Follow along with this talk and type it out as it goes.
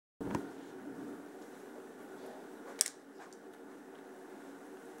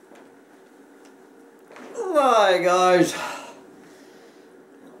Alright guys,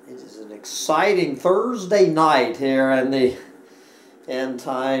 it is an exciting Thursday night here in the end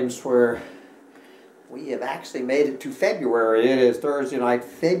times where we have actually made it to February. It is Thursday night,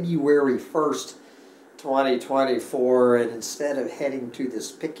 February 1st, 2024, and instead of heading to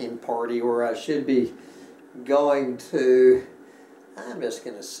this picking party where I should be going to, I'm just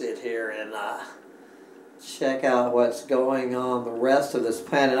going to sit here and check out what's going on the rest of this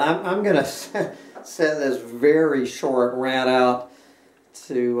planet. I'm going to send this very short rant out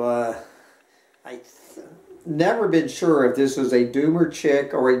to, I've never been sure if this is a doomer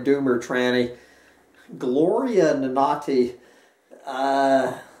chick or a doomer tranny. Gloria Nanati,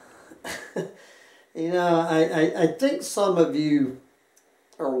 you know, I think some of you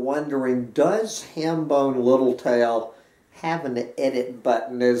are wondering, does Hambone Littletail have an edit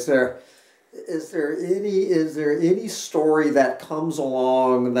button? Is there any story that comes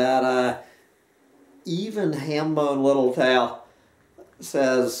along that even Hambone Littletail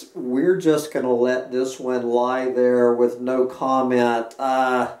says we're just going to let this one lie there with no comment?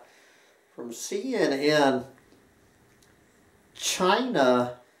 From CNN,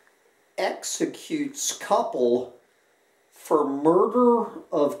 China executes couple for murder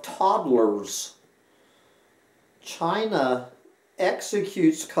of toddlers. China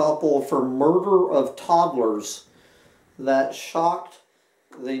executes couple for murder of toddlers. That shocked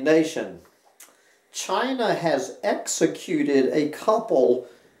the nation. China has executed a couple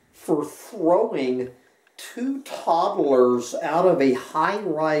for throwing two toddlers out of a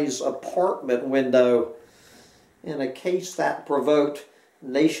high-rise apartment window in a case that provoked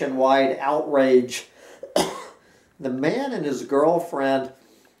nationwide outrage. The man and his girlfriend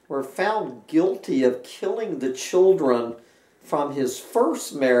were found guilty of killing the children from his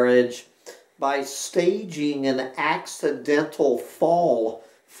first marriage by staging an accidental fall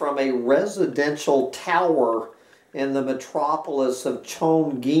from a residential tower in the metropolis of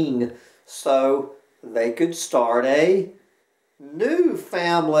Chongqing so they could start a new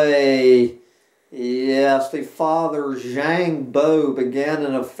family. Yes, the father, Zhang Bo, began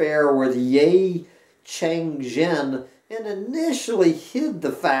an affair with Ye Chengzhen and initially hid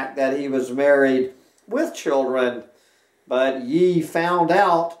the fact that he was married with children. But Yi found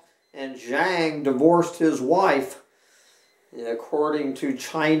out and Zhang divorced his wife. According to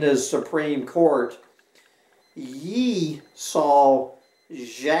China's Supreme Court, Yi saw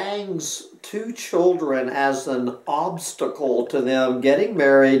Zhang's two children as an obstacle to them getting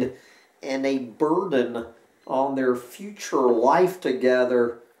married and a burden on their future life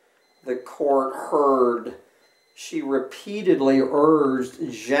together, the court heard. She repeatedly urged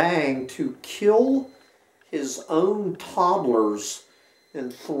Zhang to kill his own toddlers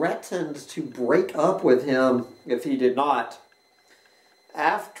and threatened to break up with him if he did not.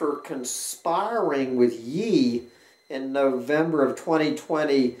 After conspiring with Yi in November of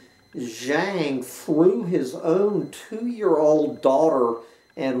 2020, Zhang threw his own 2-year-old daughter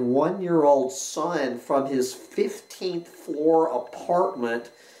and 1-year-old son from his 15th floor apartment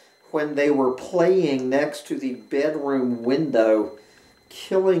when they were playing next to the bedroom window,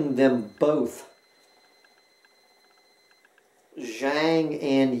 killing them both. Zhang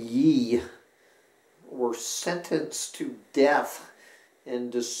and Yi were sentenced to death in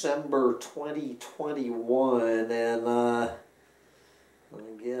December 2021, and I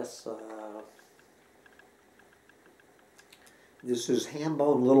guess this is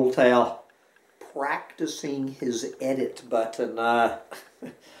Hambone Littletail practicing his edit button.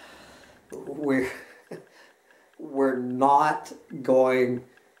 We're not going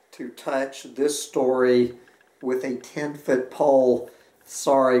to touch this story with a 10-foot pole.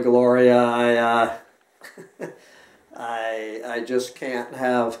 Sorry, Gloria. I just can't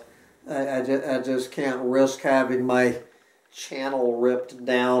have. I just can't risk having my channel ripped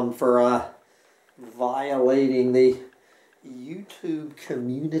down for violating the YouTube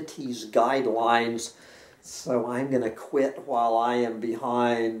community's guidelines. So I'm going to quit while I am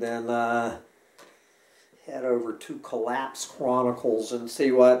behind and head over to Collapse Chronicles and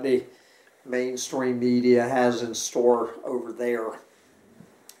see what the mainstream media has in store over there.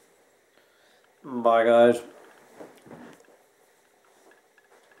 Bye, guys.